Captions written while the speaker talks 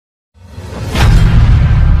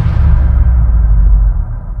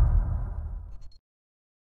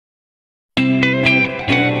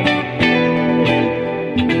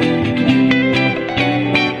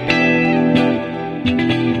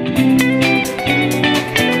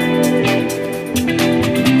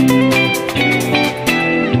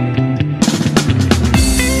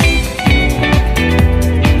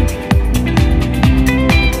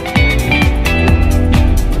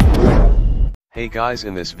Guys,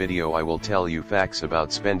 in this video I will tell you facts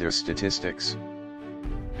about spendor statistics.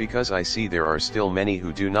 Because I see there are still many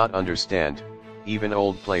who do not understand, even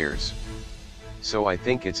old players. So I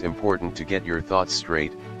think it's important to get your thoughts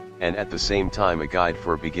straight, and at the same time a guide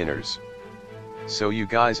for beginners. So you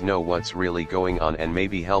guys know what's really going on and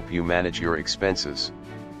maybe help you manage your expenses.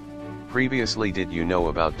 Previously, did you know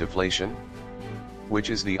about deflation? Which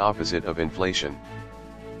is the opposite of inflation.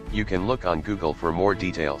 You can look on Google for more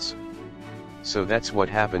details. So that's what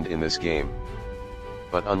happened in this game.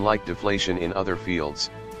 But unlike deflation in other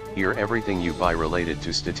fields, here everything you buy related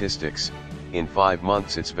to statistics, in 5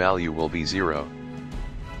 months its value will be 0.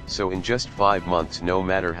 So in just 5 months, no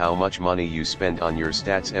matter how much money you spend on your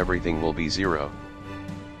stats, everything will be 0.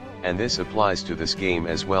 And this applies to this game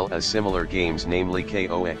as well as similar games, namely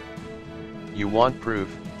KOA. You want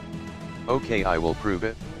proof? Okay, I will prove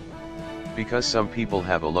it. Because some people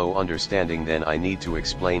have a low understanding, then I need to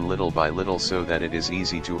explain little by little so that it is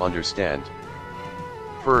easy to understand.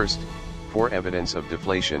 First, for evidence of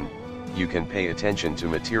deflation, you can pay attention to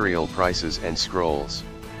material prices and scrolls,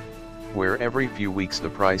 where every few weeks the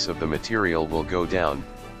price of the material will go down,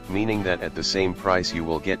 meaning that at the same price you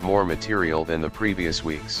will get more material than the previous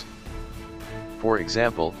weeks. For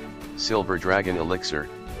example, Silver Dragon Elixir,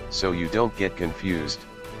 so you don't get confused,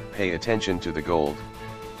 pay attention to the gold.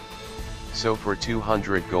 So for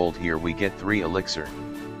 200 gold here we get 3 elixir.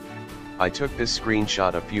 I took this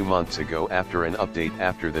screenshot a few months ago after an update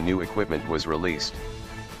after the new equipment was released.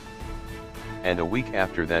 And a week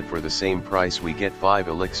after that, for the same price we get 5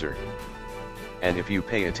 elixir. And if you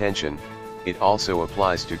pay attention, it also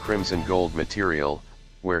applies to crimson gold material,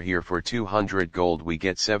 where here for 200 gold we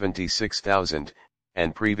get 76,000,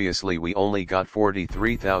 and previously we only got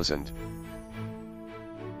 43,000.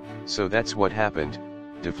 So that's what happened.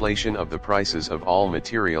 Deflation of the prices of all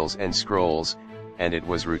materials and scrolls, and it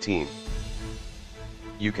was routine.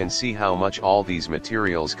 You can see how much all these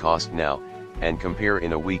materials cost now, and compare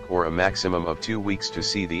in a week or a maximum of 2 weeks to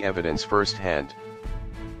see the evidence firsthand.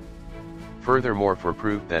 Furthermore, for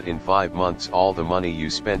proof that in 5 months all the money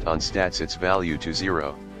you spent on stats, its value to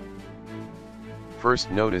 0.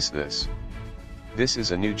 First, notice this. This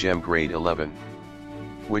is a new gem grade 11,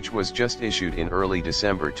 which was just issued in early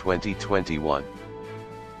December 2021.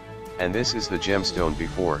 And this is the gemstone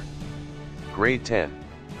before. Grade 10.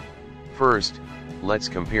 First, let's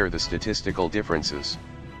compare the statistical differences.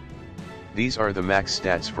 These are the max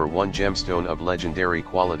stats for one gemstone of legendary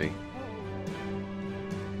quality.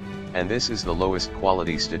 And this is the lowest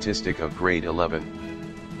quality statistic of grade 11.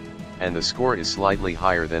 And the score is slightly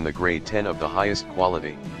higher than the grade 10 of the highest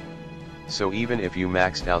quality. So even if you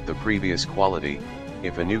maxed out the previous quality,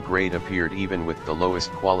 if a new grade appeared even with the lowest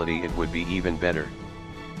quality, it would be even better.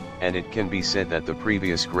 And it can be said that the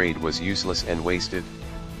previous grade was useless and wasted,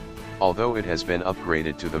 although it has been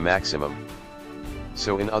upgraded to the maximum.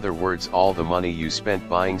 So in other words, all the money you spent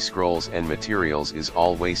buying scrolls and materials is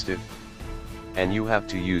all wasted. And you have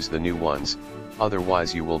to use the new ones,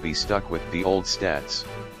 otherwise you will be stuck with the old stats.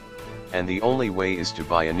 And the only way is to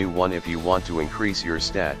buy a new one if you want to increase your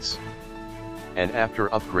stats. And after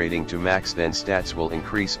upgrading to max, then stats will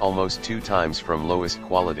increase almost 2 times from lowest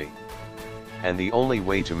quality. And the only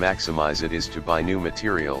way to maximize it is to buy new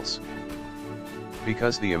materials.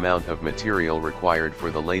 Because the amount of material required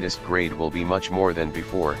for the latest grade will be much more than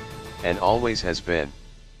before, and always has been.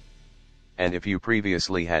 And if you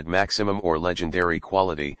previously had maximum or legendary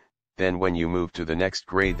quality, then when you move to the next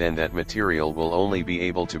grade, then that material will only be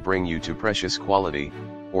able to bring you to precious quality,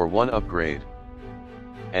 or one upgrade.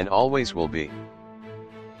 And always will be.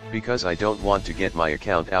 Because I don't want to get my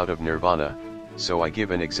account out of nirvana, so I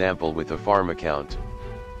give an example with a farm account.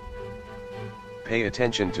 Pay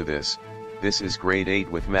attention to this. This is grade 8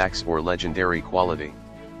 with max or legendary quality.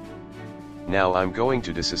 Now I'm going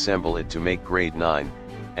to disassemble it to make grade 9,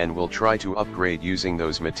 and we'll try to upgrade using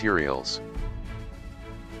those materials.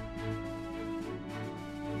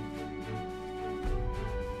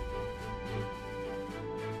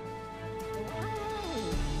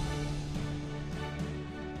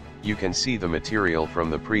 You can see the material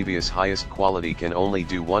from the previous highest quality can only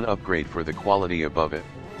do one upgrade for the quality above it.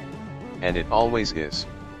 And it always is.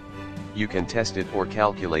 You can test it or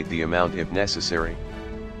calculate the amount if necessary.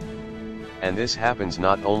 And this happens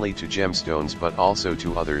not only to gemstones but also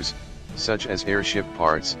to others, such as airship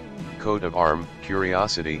parts, coat of arm,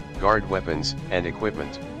 curiosity, guard weapons, and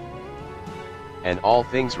equipment. And all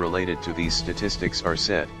things related to these statistics are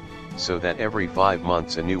set, so that every 5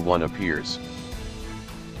 months a new one appears.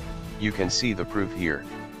 You can see the proof here.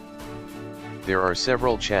 There are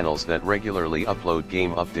several channels that regularly upload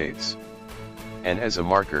game updates. And as a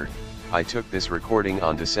marker, I took this recording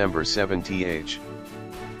on December 7th.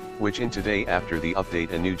 which in today after the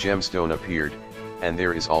update a new gemstone appeared, and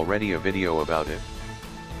there is already a video about it.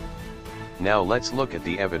 Now let's look at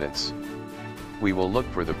the evidence. We will look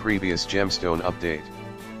for the previous gemstone update.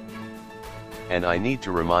 And I need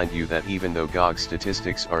to remind you that even though GOG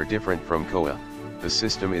statistics are different from KOA, the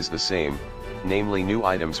system is the same, namely new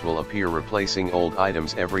items will appear replacing old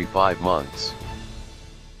items every 5 months.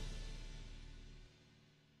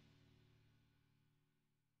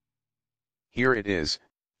 Here it is,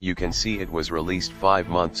 you can see it was released 5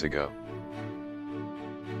 months ago.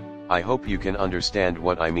 I hope you can understand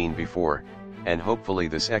what I mean before, and hopefully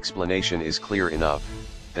this explanation is clear enough,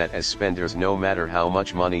 that as spenders no matter how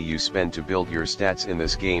much money you spend to build your stats in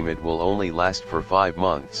this game it will only last for 5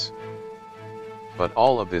 months. But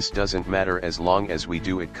all of this doesn't matter as long as we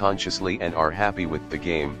do it consciously and are happy with the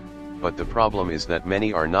game, but the problem is that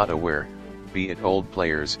many are not aware, be it old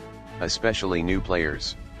players, especially new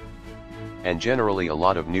players. And generally a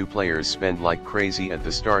lot of new players spend like crazy at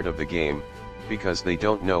the start of the game, because they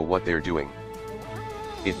don't know what they're doing.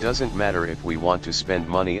 It doesn't matter if we want to spend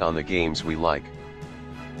money on the games we like.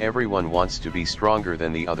 Everyone wants to be stronger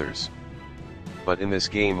than the others. But in this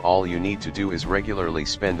game all you need to do is regularly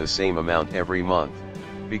spend the same amount every month,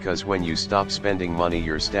 because when you stop spending money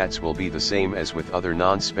your stats will be the same as with other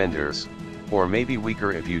non-spenders, or maybe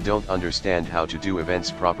weaker if you don't understand how to do events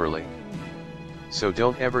properly. So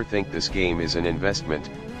don't ever think this game is an investment.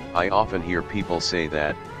 I often hear people say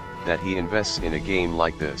that he invests in a game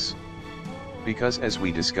like this. Because as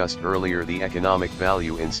we discussed earlier the economic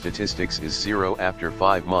value in statistics is 0 after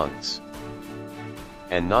 5 months.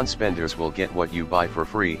 And non-spenders will get what you buy for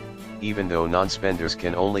free, even though non-spenders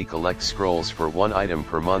can only collect scrolls for 1 item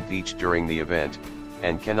per month each during the event,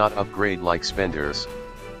 and cannot upgrade like spenders.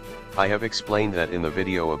 I have explained that in the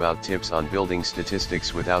video about tips on building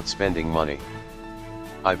statistics without spending money.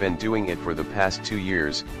 I've been doing it for the past 2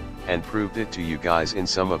 years, and proved it to you guys in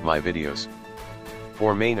some of my videos.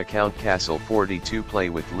 For main account Castle 42 play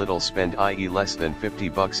with little spend, i.e. less than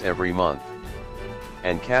 $50 every month.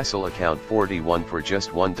 And Castle account 41 for just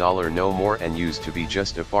 $1 no more and used to be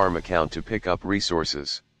just a farm account to pick up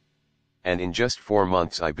resources. And in just 4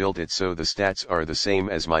 months I built it so the stats are the same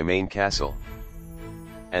as my main castle.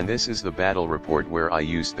 And this is the battle report where I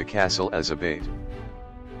used the castle as a bait.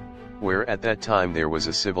 Where at that time there was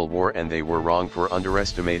a civil war and they were wrong for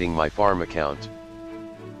underestimating my farm account.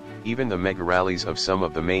 Even the mega rallies of some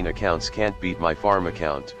of the main accounts can't beat my farm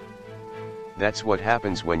account. That's what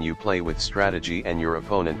happens when you play with strategy and your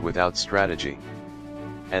opponent without strategy.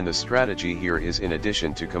 And the strategy here is in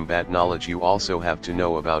addition to combat knowledge you also have to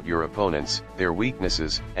know about your opponents, their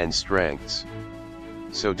weaknesses and strengths.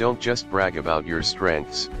 So don't just brag about your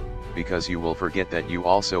strengths, because you will forget that you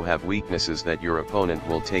also have weaknesses that your opponent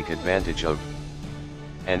will take advantage of.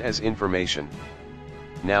 And as information,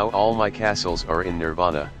 now all my castles are in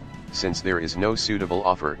Nirvana. Since there is no suitable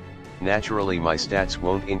offer, naturally my stats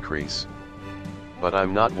won't increase. But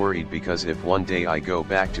I'm not worried because if one day I go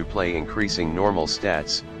back to play increasing normal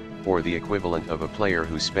stats, or the equivalent of a player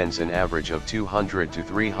who spends an average of $200 to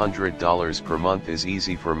 $300 per month is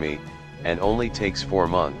easy for me, and only takes 4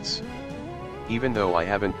 months. Even though I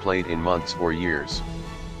haven't played in months or years.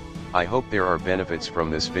 I hope there are benefits from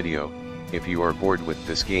this video. If you are bored with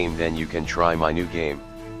this game then you can try my new game.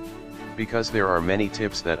 Because there are many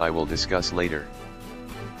tips that I will discuss later.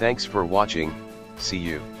 Thanks for watching, see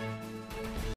you.